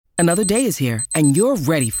Another day is here, and you're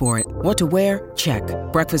ready for it. What to wear? Check.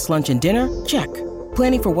 Breakfast, lunch, and dinner? Check.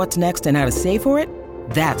 Planning for what's next and how to save for it?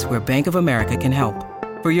 That's where Bank of America can help.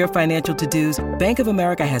 For your financial to-dos, Bank of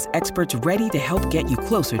America has experts ready to help get you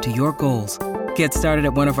closer to your goals. Get started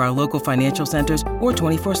at one of our local financial centers or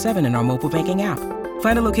 24/7 in our mobile banking app.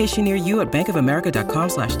 Find a location near you at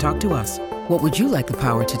bankofamerica.com/talktous. What would you like the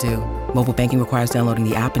power to do? Mobile banking requires downloading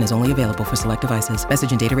the app and is only available for select devices.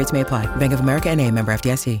 Message and data rates may apply. Bank of America N.A., member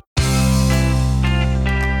FDIC.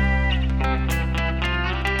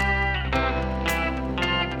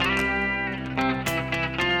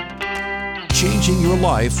 Changing your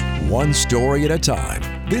life one story at a time.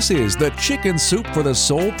 This is the Chicken Soup for the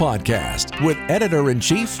Soul podcast with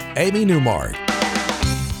Editor-in-Chief Amy Newmark.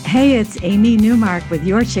 Hey, it's Amy Newmark with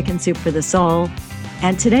your Chicken Soup for the Soul.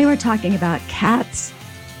 And today we're talking about cats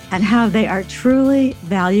and how they are truly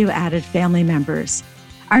value-added family members.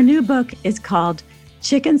 Our new book is called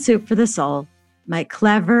Chicken Soup for the Soul, My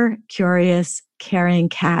Clever, Curious, Caring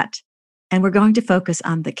Cat. And we're going to focus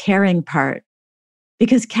on the caring part,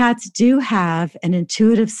 because cats do have an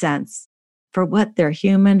intuitive sense for what their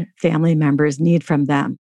human family members need from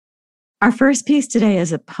them. Our first piece today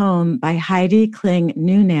is a poem by Heidi Kling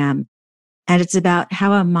Newnam, and it's about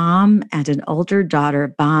how a mom and an older daughter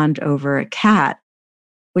bond over a cat,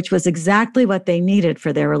 which was exactly what they needed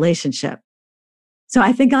for their relationship. So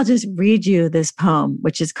I think I'll just read you this poem,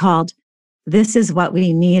 which is called This Is What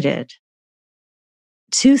We Needed.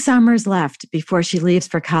 2 summers left before she leaves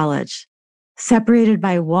for college. Separated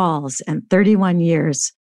by walls and 31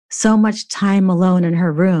 years, so much time alone in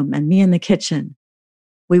her room and me in the kitchen.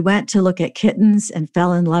 We went to look at kittens and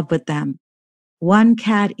fell in love with them. 1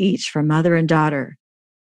 cat each for mother and daughter.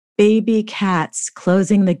 Baby cats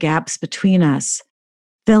closing the gaps between us,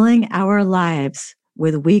 filling our lives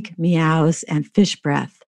with weak meows and fish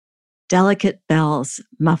breath, delicate bells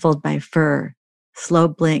muffled by fur, slow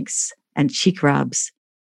blinks and cheek rubs,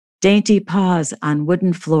 dainty paws on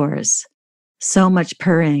wooden floors. So much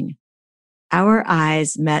purring. Our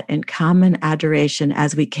eyes met in common adoration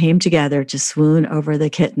as we came together to swoon over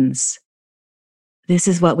the kittens. This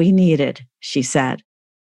is what we needed, she said.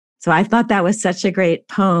 So I thought that was such a great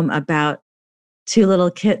poem about 2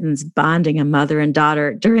 little kittens bonding, a mother and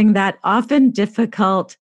daughter, during that often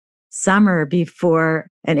difficult summer before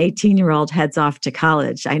an 18-year-old heads off to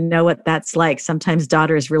college. I know what that's like. Sometimes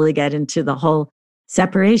daughters really get into the whole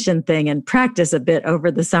separation thing and practice a bit over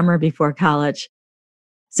the summer before college.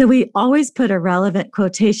 So we always put a relevant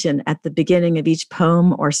quotation at the beginning of each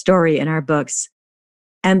poem or story in our books.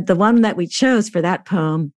 And the one that we chose for that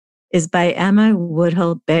poem is by Emma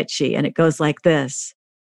Woodhull Becci, and it goes like this.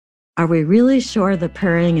 Are we really sure the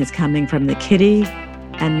purring is coming from the kitty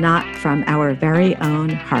and not from our very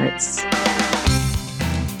own hearts?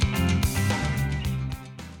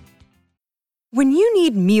 When you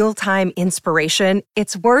need mealtime inspiration,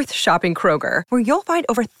 it's worth shopping Kroger, where you'll find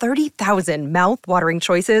over 30,000 mouth-watering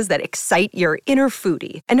choices that excite your inner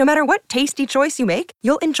foodie. And no matter what tasty choice you make,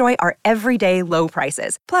 you'll enjoy our everyday low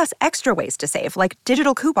prices, plus extra ways to save, like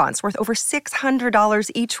digital coupons worth over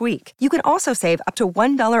 $600 each week. You can also save up to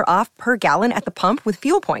 $1 off per gallon at the pump with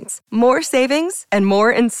fuel points. More savings and more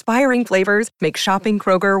inspiring flavors make shopping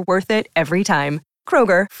Kroger worth it every time.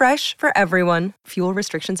 Kroger, fresh for everyone. Fuel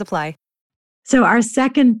restrictions apply. So our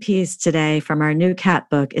second piece today from our new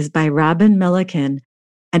cat book is by Robin Milliken,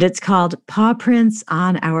 and it's called Paw Prints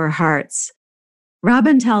on Our Hearts.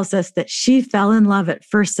 Robin tells us that she fell in love at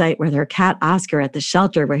first sight with her cat Oscar at the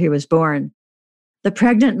shelter where he was born. The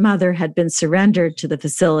pregnant mother had been surrendered to the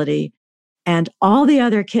facility, and all the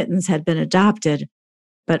other kittens had been adopted,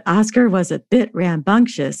 but Oscar was a bit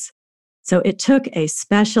rambunctious, so it took a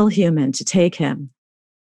special human to take him.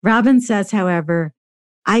 Robin says, however,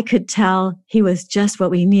 I could tell he was just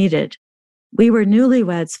what we needed. We were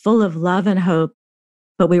newlyweds full of love and hope,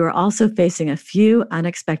 but we were also facing a few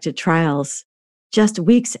unexpected trials. Just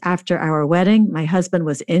weeks after our wedding, my husband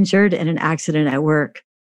was injured in an accident at work.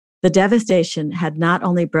 The devastation had not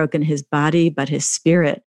only broken his body, but his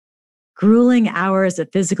spirit. Grueling hours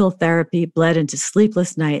of physical therapy bled into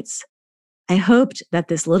sleepless nights. I hoped that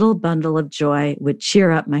this little bundle of joy would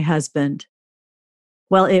cheer up my husband.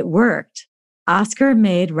 Well, it worked. Oscar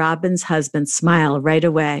made Robin's husband smile right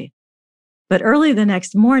away. But early the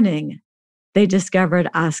next morning, they discovered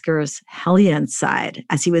Oscar's hellion side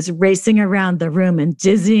as he was racing around the room in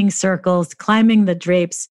dizzying circles, climbing the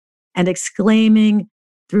drapes, and exclaiming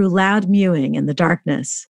through loud mewing in the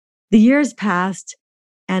darkness. The years passed,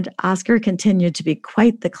 and Oscar continued to be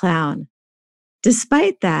quite the clown.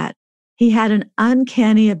 Despite that, he had an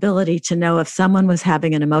uncanny ability to know if someone was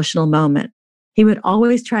having an emotional moment. He would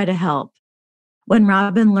always try to help. When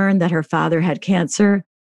Robin learned that her father had cancer,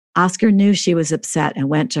 Oscar knew she was upset and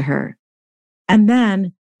went to her. And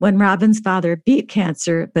then, when Robin's father beat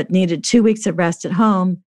cancer but needed 2 weeks of rest at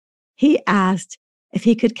home, he asked if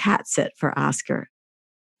he could cat sit for Oscar.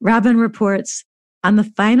 Robin reports, "On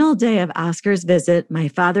the final day of Oscar's visit, my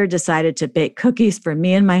father decided to bake cookies for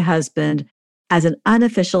me and my husband as an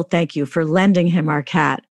unofficial thank you for lending him our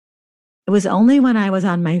cat. It was only when I was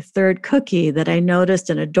on my third cookie that I noticed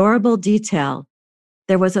an adorable detail.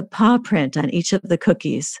 There was a paw print on each of the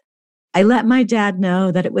cookies. I let my dad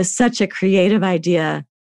know that it was such a creative idea,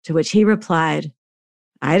 to which he replied,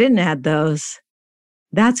 'I didn't add those.'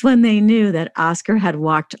 That's when they knew that Oscar had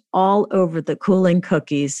walked all over the cooling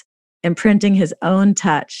cookies, imprinting his own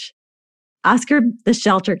touch. Oscar, the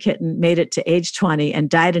shelter kitten, made it to age 20 and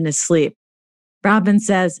died in his sleep. Robin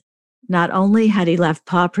says, not only had he left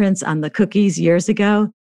paw prints on the cookies years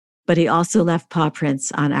ago, but he also left paw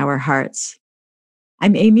prints on our hearts."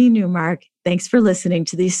 I'm Amy Newmark. Thanks for listening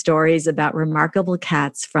to these stories about remarkable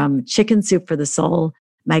cats from Chicken Soup for the Soul,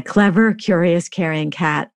 my clever, curious, caring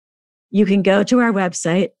cat. You can go to our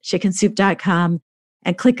website, chickensoup.com,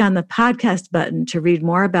 and click on the podcast button to read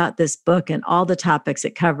more about this book and all the topics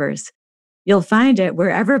it covers. You'll find it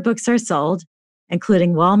wherever books are sold,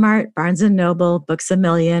 including Walmart, Barnes & Noble, Books A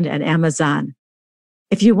Million, and Amazon.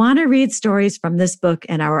 If you want to read stories from this book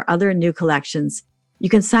and our other new collections, you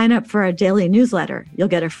can sign up for our daily newsletter. You'll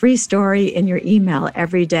get a free story in your email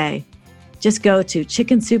every day. Just go to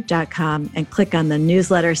chickensoup.com and click on the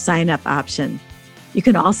newsletter sign-up option. You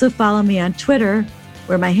can also follow me on Twitter,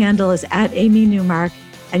 where my handle is @AmyNewmark,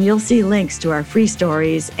 and you'll see links to our free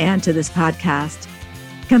stories and to this podcast.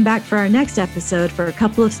 Come back for our next episode for a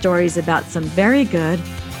couple of stories about some very good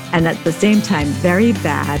and at the same time very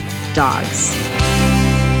bad dogs.